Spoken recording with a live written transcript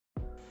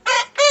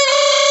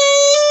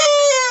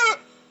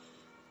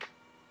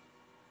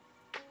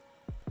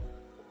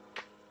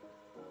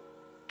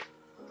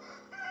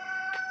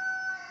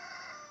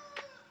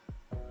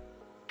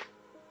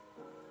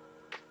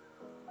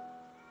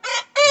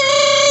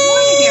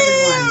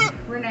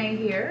Renee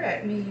here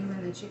at Me, You,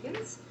 and the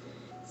Chickens.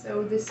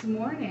 So this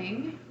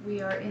morning we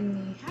are in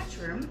the hatch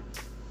room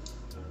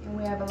and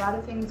we have a lot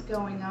of things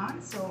going on,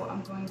 so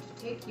I'm going to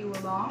take you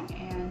along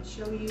and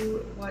show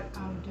you what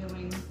I'm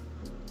doing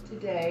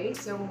today.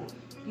 So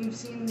you've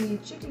seen the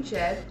chicken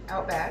shed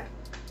out back.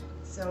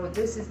 So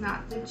this is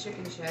not the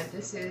chicken shed,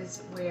 this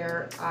is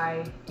where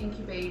I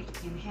incubate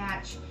and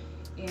hatch,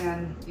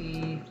 and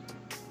the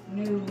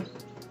new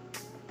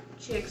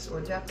chicks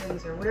or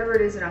ducklings or whatever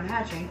it is that I'm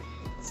hatching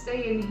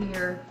stay in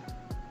here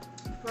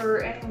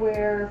for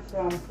anywhere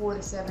from 4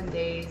 to 7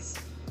 days,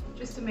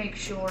 just to make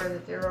sure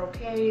that they're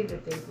okay,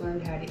 that they've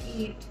learned how to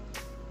eat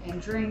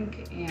and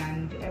drink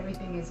and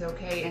everything is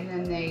okay, and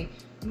then they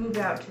move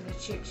out to the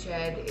chick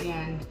shed,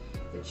 and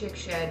the chick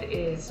shed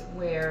is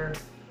where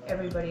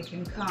everybody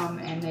can come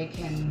and they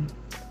can,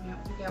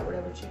 pick out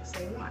whatever chicks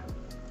they want.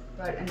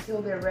 But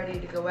until they're ready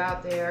to go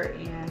out there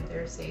and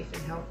they're safe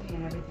and healthy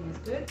and everything is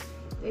good,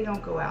 they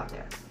don't go out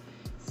there.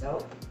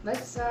 So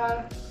let's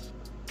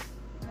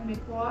let me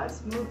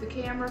pause, move the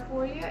camera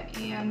for you,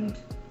 and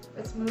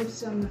let's move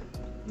some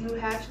new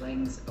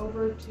hatchlings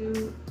over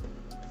to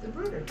the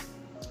brooder.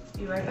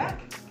 Be right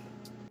back.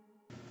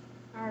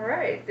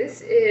 Alright,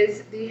 this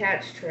is the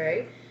hatch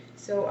tray.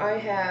 So I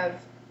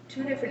have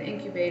 2 different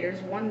incubators,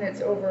 one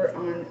that's over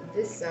on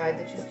this side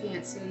that you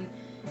can't see,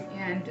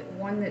 and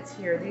one that's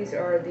here. These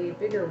are the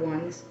bigger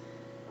ones.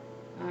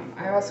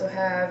 I also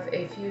have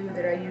a few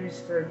that I use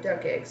for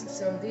duck eggs.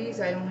 So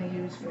these I only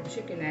use for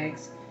chicken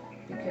eggs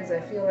because I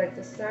feel like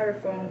the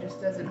styrofoam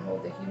just doesn't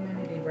hold the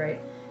humidity right.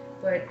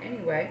 But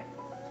anyway,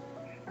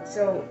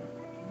 so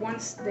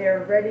once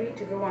they're ready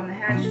to go on the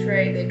hatch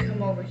tray, they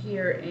come over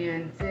here,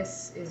 and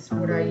this is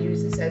what I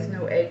use. This has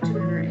no egg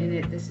turner in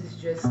it. This is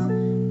just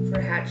for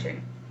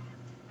hatching.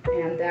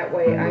 And that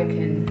way I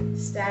can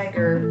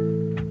stagger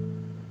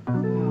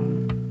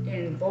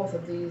in both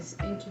of these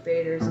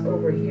incubators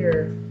over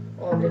here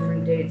all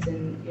different dates,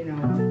 and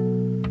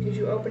because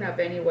you open up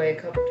anyway a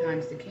couple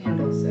times the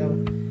candle, so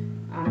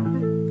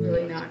I'm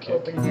really not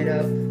opening it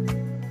up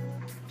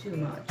too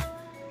much.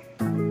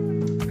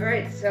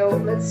 Alright, so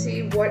let's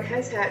see what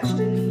has hatched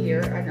in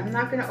here. I'm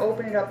not going to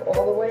open it up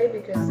all the way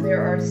because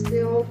there are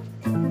still,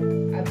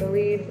 I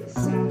believe,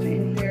 some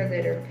in here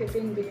that are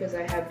pipping because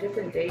I have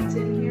different dates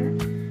in here.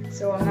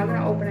 So I'm not going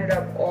to open it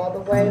up all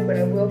the way, but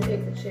I will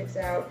take the chicks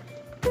out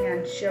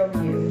and show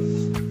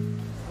you.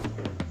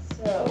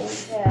 So we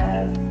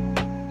have,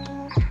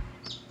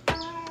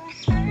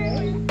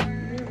 okay,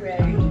 you're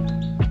ready.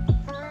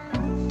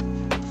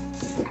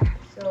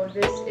 So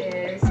this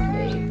is a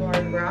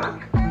barred rock,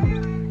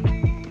 and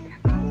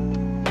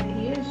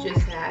he is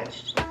just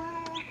hatched.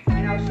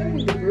 And I'll show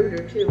you the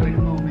brooder too in a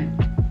moment.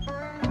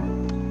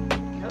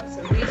 Yep,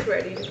 so he's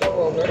ready to go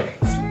over. And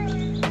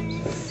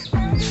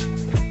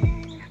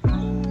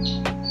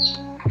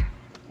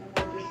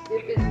we'll just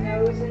dip his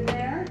nose in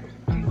there.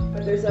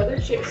 But there's other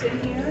chicks in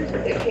here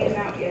that came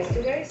out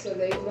yesterday, so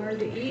they've learned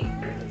to eat.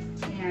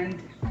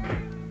 And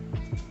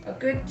a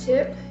good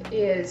tip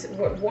is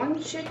what one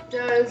chick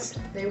does,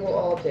 they will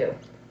all do.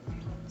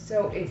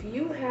 So if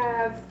you're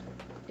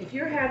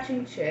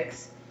hatching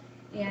chicks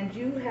and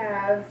you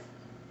have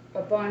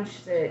a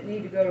bunch that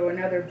need to go to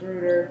another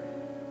brooder,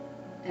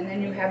 and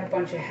then you have a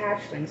bunch of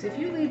hatchlings, if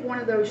you leave one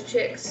of those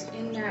chicks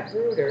in that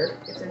brooder,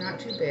 if they're not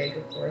too big,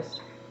 of course,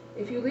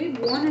 if you leave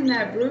one in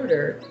that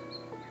brooder,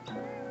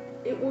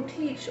 it will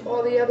teach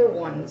all the other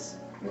ones,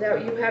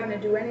 without you having to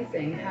do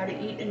anything, how to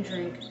eat and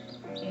drink,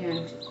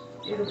 and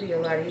it'll be a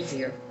lot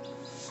easier.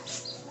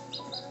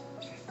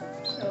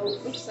 So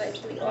it looks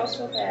like we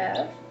also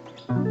have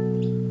a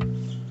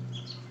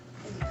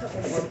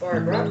couple more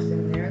barred rocks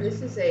in there.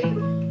 This is a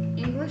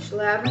English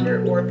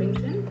Lavender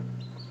Orpington.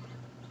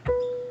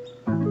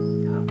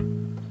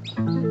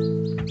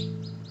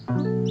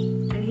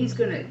 And he's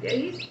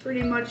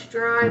pretty much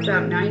dry,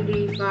 about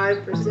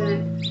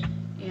 95%.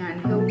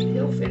 And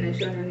he'll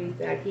finish underneath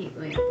that heat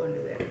lamp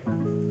under there.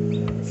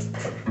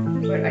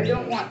 But I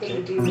don't want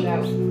them to be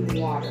without food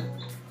and water.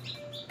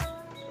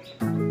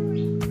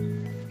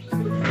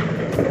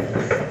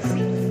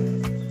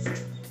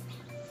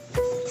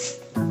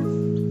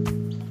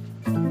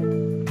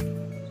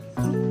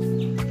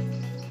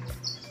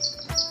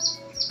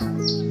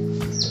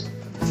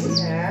 We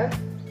have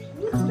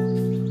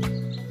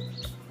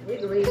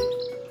wiggly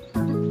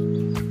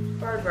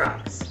barred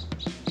rocks.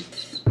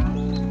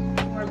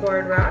 More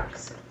barred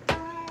rocks.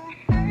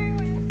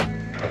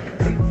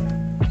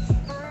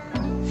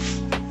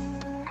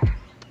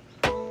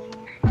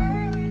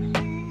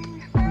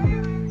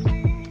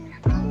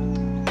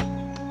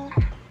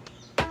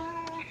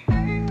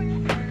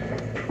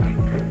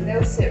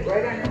 They'll sit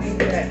right underneath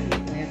that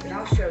heat lamp, and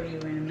I'll show you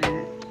in a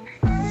minute.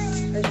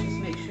 Let's just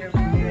make sure we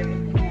get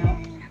everything out.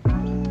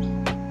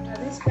 Now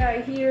this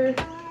guy here,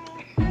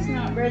 he's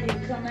not ready to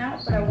come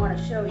out, but I want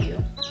to show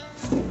you.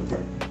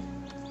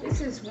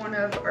 This is one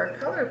of our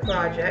color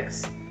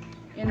projects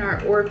in our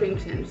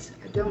Orpingtons.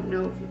 I don't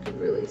know if you can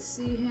really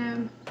see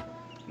him.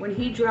 When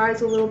he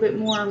dries a little bit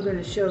more, I'm going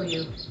to show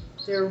you.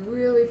 They're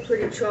really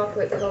pretty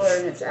chocolate color,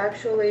 and it's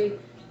actually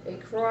a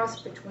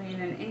cross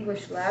between an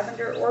English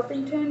lavender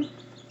Orpington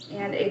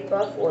and a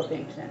buff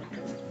Orpington.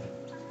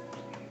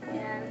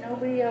 And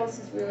nobody else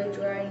is really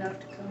dry enough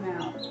to come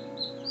out.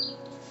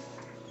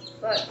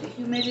 But the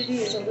humidity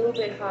is a little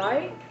bit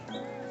high,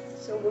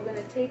 so we're going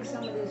to take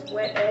some of these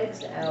wet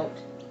eggs out,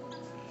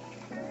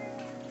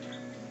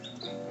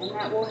 and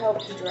that will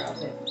help to drop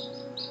it.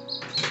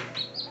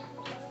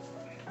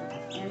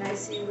 And I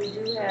see we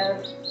do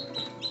have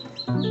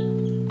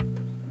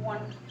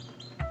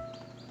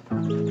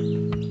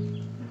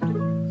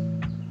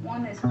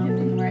one is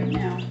pipping right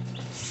now,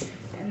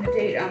 and the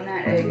date on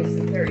that egg is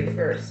the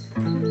 31st.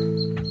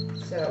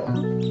 So,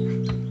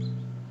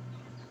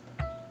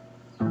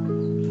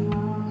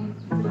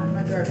 put on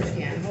my garbage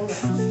can, hold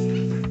on.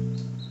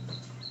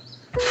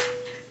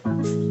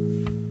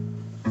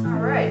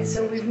 Alright,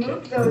 so we've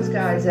moved those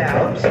guys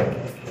out,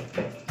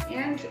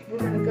 and we're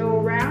going to go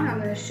around. I'm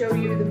going to show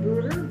you the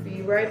brooder.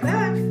 Be right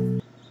back.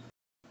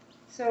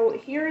 So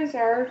here is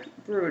our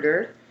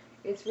brooder.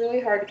 It's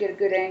really hard to get a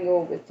good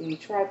angle with the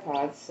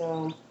tripod,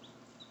 so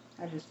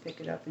I'll just pick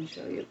it up and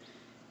show you.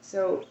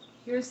 So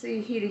here's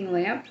the heating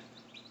lamp.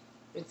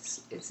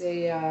 It's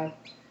a,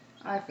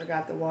 I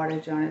forgot the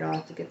wattage on it, I'll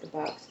have to get the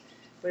box.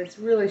 But it's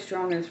really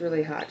strong and it's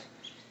really hot.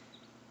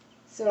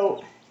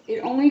 So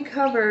it only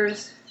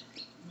covers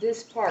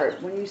this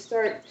part. When you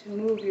start to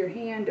move your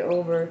hand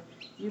over,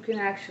 you can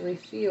actually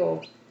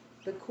feel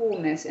the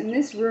coolness. In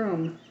this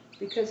room,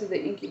 because of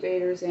the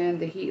incubators and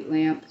the heat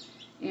lamp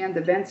and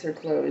the vents are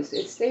closed,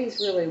 it stays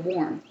really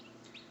warm.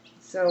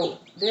 So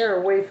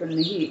they're away from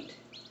the heat.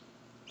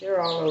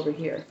 They're all over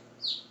here.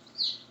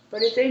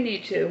 But if they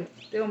need to,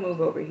 they'll move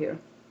over here.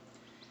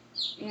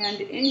 And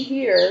in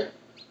here,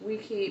 we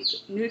keep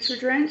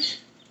Nutri-Drench.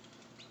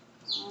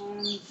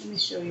 Let me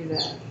show you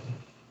that.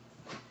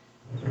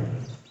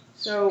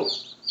 So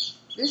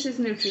this is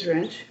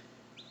Nutri-Drench.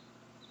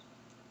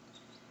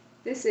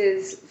 This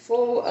is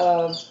full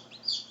of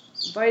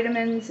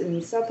vitamins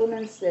and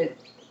supplements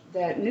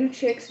that new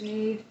chicks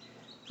need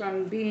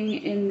from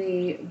being in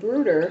the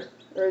brooder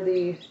or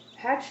the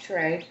hatch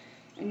tray,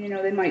 and you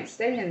know they might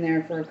stay in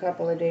there for a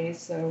couple of days,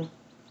 so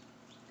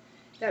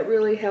that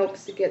really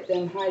helps to get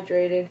them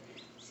hydrated.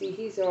 See,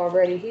 he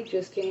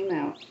just came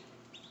out,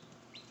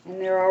 and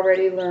they're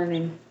already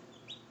learning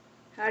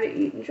how to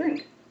eat and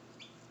drink,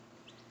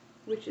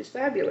 which is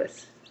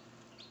fabulous.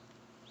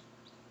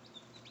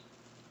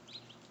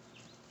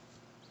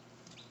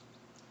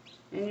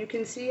 And you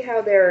can see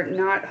how they're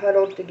not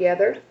huddled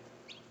together,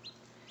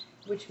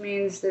 which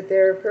means that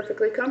they're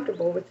perfectly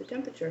comfortable with the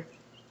temperature.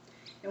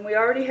 And we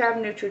already have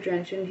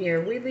Nutri-Drench in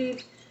here. We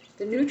leave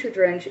the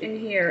Nutri-Drench in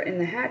here in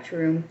the hatch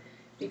room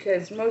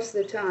because most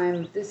of the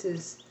time this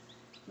is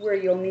where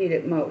you'll need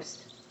it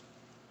most.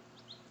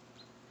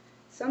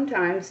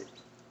 Sometimes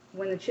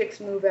when the chicks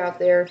move out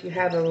there, if you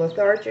have a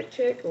lethargic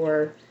chick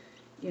or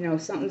you know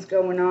something's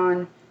going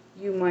on,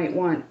 you might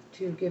want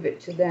to give it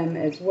to them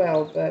as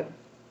well, but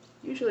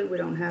usually we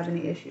don't have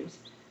any issues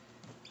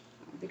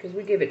because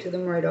we give it to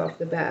them right off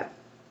the bat.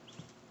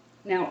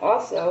 Now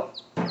also,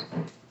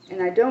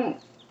 and I don't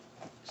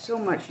so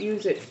much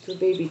use it for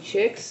baby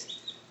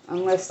chicks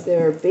unless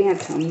they're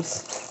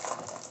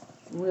bantams,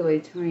 really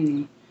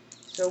tiny.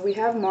 So we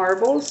have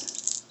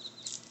marbles,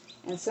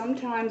 and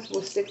sometimes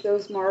we'll stick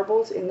those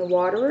marbles in the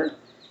waterer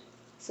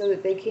so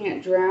that they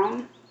can't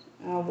drown.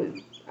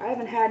 I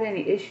haven't had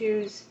any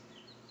issues.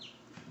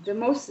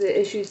 Most of the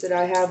issues that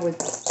I have with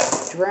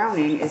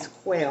drowning is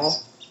quail,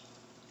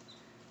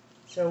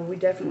 so we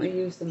definitely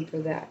use them for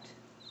that.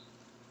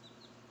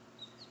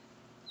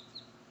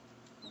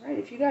 Alright,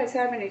 if you guys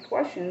have any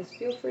questions,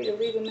 feel free to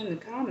leave them in the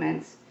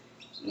comments,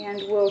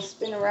 and we'll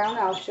spin around.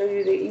 I'll show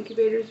you the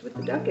incubators with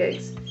the duck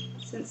eggs,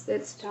 since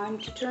it's time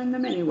to turn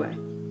them anyway.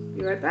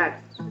 Be right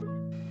back.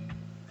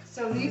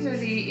 So these are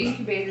the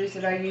incubators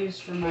that I use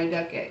for my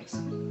duck eggs.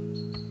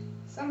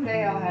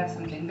 Someday I'll have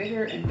something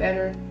bigger and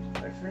better,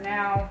 but for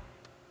now,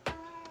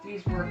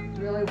 these work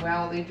really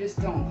well. They just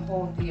don't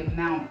hold the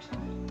amount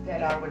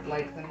that I would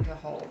like them to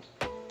hold.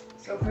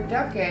 So for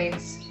duck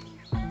eggs,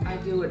 I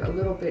do it a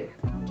little bit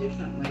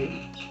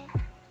differently.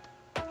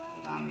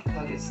 Hold on, the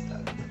plug is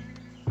stuck.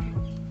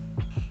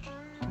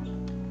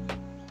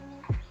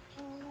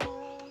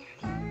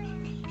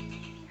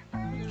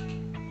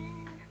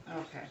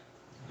 Okay.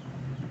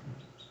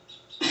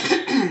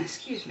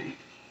 Excuse me.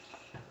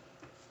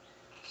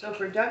 So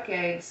for duck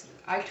eggs,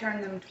 I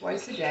turn them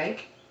twice a day.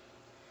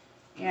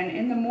 And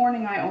in the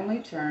morning I only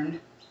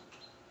turn,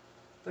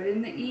 but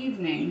in the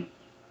evening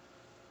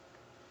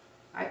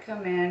I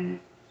come in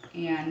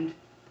and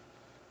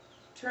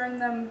turn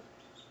them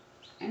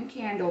and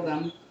candle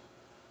them,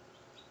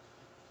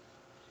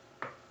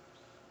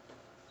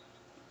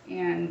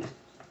 and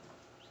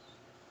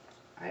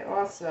I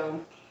also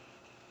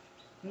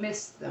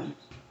mist them.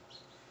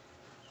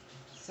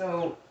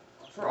 So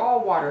for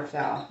all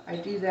waterfowl, I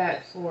do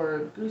that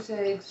for goose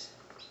eggs.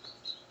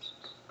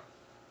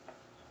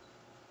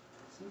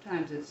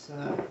 Sometimes it's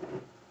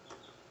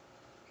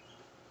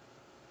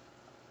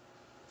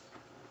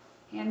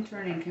hand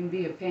turning can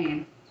be a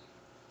pain,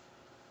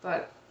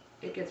 but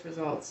it gets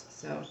results,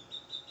 so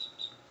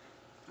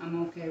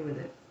I'm okay with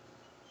it.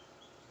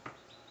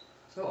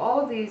 So all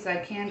of these I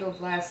candled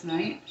last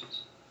night,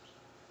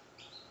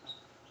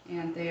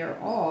 and they are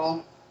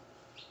all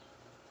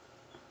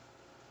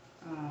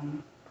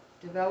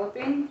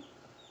developing,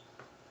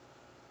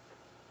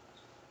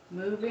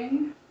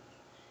 moving.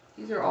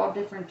 These are all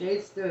different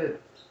dates.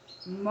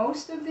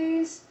 Most of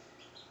these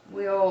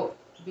will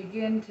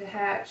begin to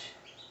hatch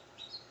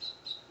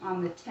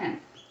on the 10th.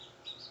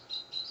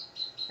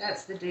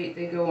 That's the date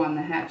they go on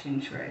the hatching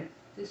tray.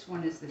 This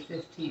one is the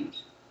 15th.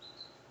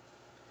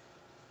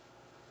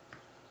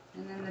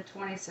 And then the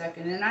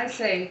 22nd. And I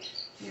say,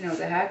 you know,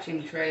 the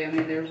hatching tray, I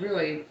mean, they're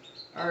really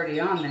already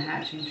on the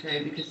hatching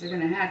tray because they're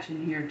going to hatch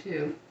in here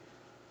too.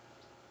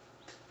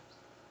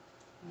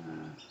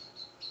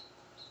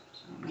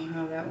 I don't know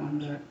how that one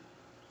got.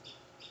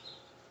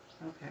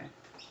 Okay.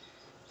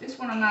 This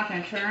one I'm not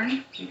going to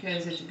turn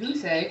because it's a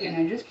goose egg, and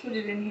I just put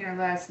it in here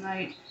last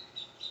night.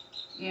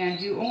 And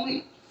you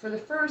only, for the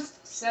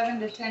first 7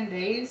 to 10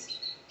 days,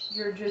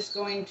 you're just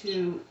going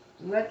to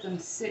let them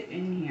sit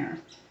in here.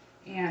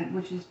 And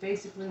which is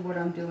basically what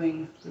I'm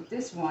doing with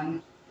this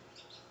one,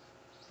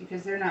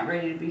 because they're not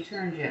ready to be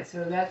turned yet.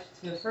 So that's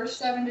the first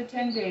 7 to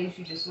 10 days,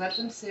 you just let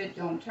them sit,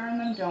 don't turn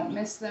them, don't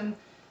miss them,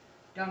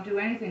 don't do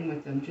anything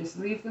with them, just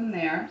leave them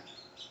there.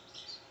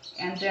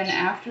 And then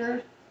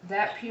after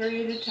that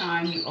period of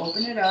time, you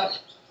open it up,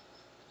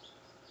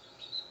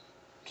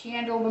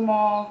 candle them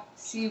all,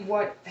 see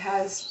what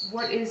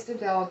is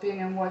developing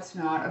and what's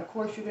not. Of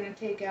course, you're going to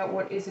take out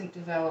what isn't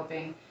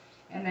developing,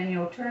 and then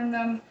you'll turn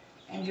them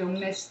and you'll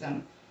miss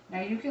them.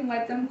 Now you can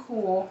let them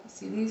cool.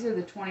 See, these are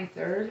the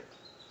 23rd.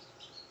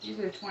 These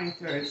are the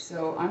 23rd,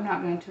 so I'm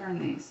not going to turn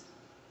these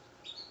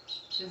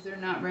because they're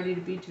not ready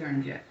to be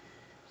turned yet.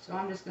 So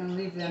I'm just going to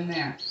leave them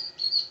there.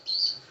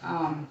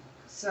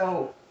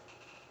 So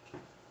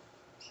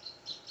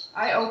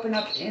I open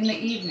up in the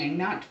evening,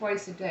 not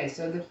twice a day.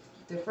 So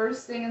the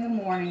first thing in the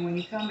morning when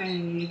you come in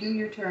and you do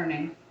your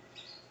turning,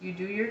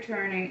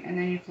 and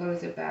then you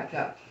close it back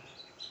up.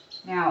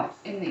 Now,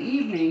 in the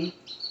evening,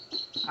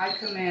 I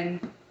come in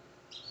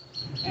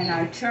and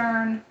I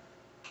turn,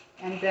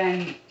 and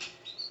then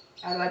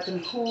I let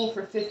them cool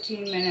for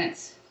 15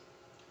 minutes,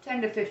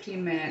 10 to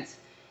 15 minutes,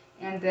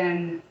 and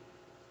then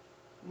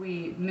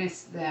we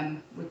mist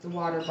them with the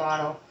water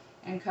bottle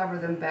and cover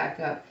them back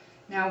up.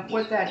 Now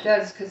what that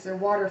does, because they're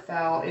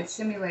waterfowl, it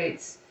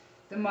simulates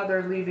the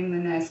mother leaving the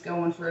nest,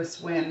 going for a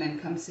swim,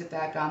 and come sit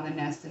back on the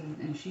nest,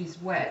 and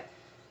she's wet.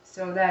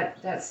 So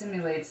that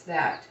simulates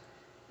that.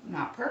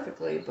 Not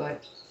perfectly,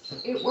 but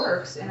it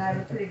works, and I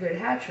have a pretty good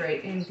hatch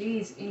rate in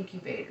these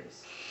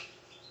incubators.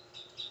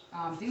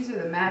 These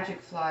are the Magic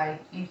Fly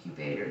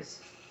incubators.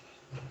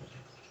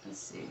 Let's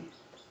see.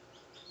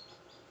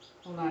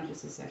 Hold on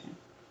just a second.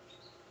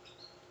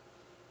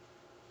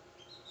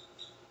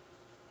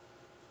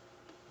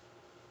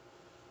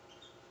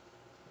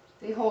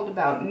 They hold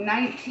about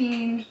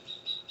 19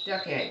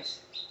 duck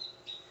eggs.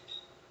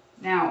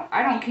 Now,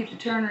 I don't keep the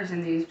turners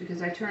in these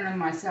because I turn them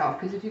myself.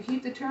 Because if you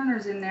keep the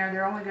turners in there,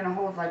 they're only going to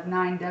hold like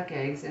 9 duck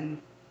eggs, and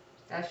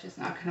that's just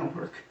not going to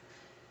work.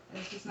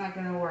 That's just not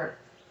going to work.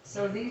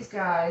 So these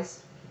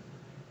guys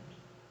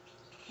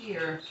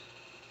here,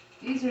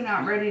 these are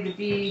not ready to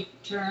be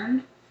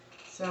turned.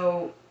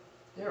 So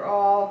they're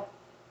all,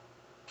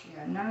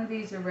 yeah, none of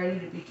these are ready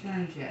to be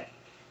turned yet.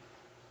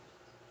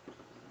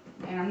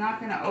 And I'm not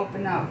going to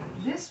open up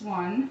this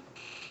one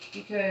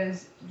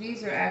because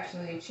these are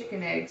actually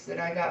chicken eggs that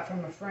I got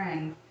from a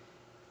friend,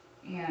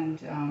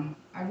 and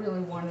I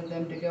really wanted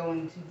them to go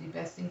into the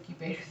best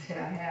incubator that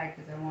I had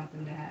because I want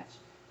them to hatch.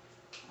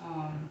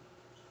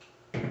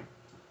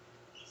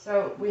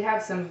 So we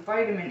have some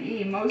vitamin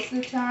E. Most of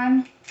the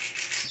time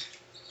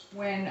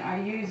when I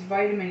use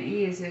vitamin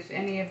E is if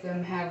any of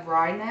them have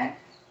wry neck.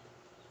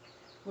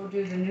 We'll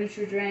do the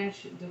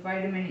Nutri-Drench, the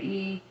vitamin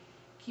E,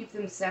 keep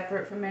them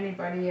separate from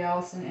anybody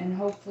else, and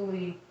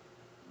hopefully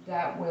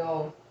that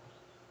will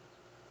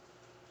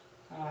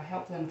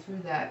help them through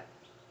that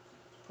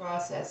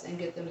process and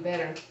get them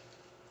better.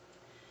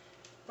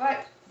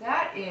 But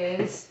that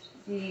is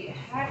the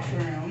hatch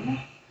room,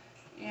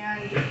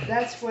 and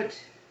that's what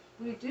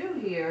we do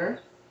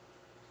here.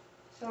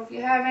 So if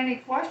you have any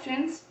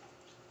questions,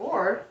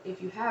 or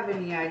if you have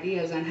any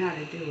ideas on how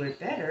to do it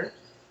better,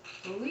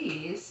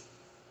 please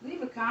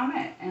leave a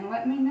comment and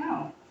let me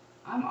know.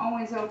 I'm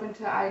always open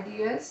to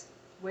ideas,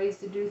 ways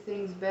to do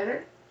things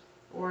better,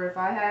 or if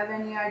I have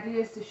any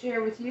ideas to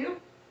share with you,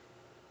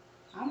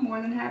 I'm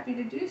more than happy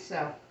to do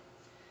so.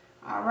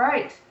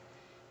 Alright,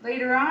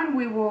 later on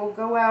we will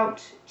go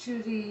out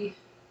to the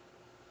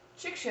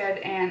chick shed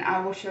and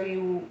I will show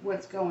you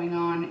what's going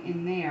on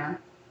in there.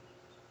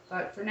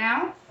 But for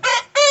now,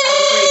 have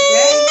a great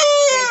day.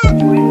 Thanks for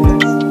joining me.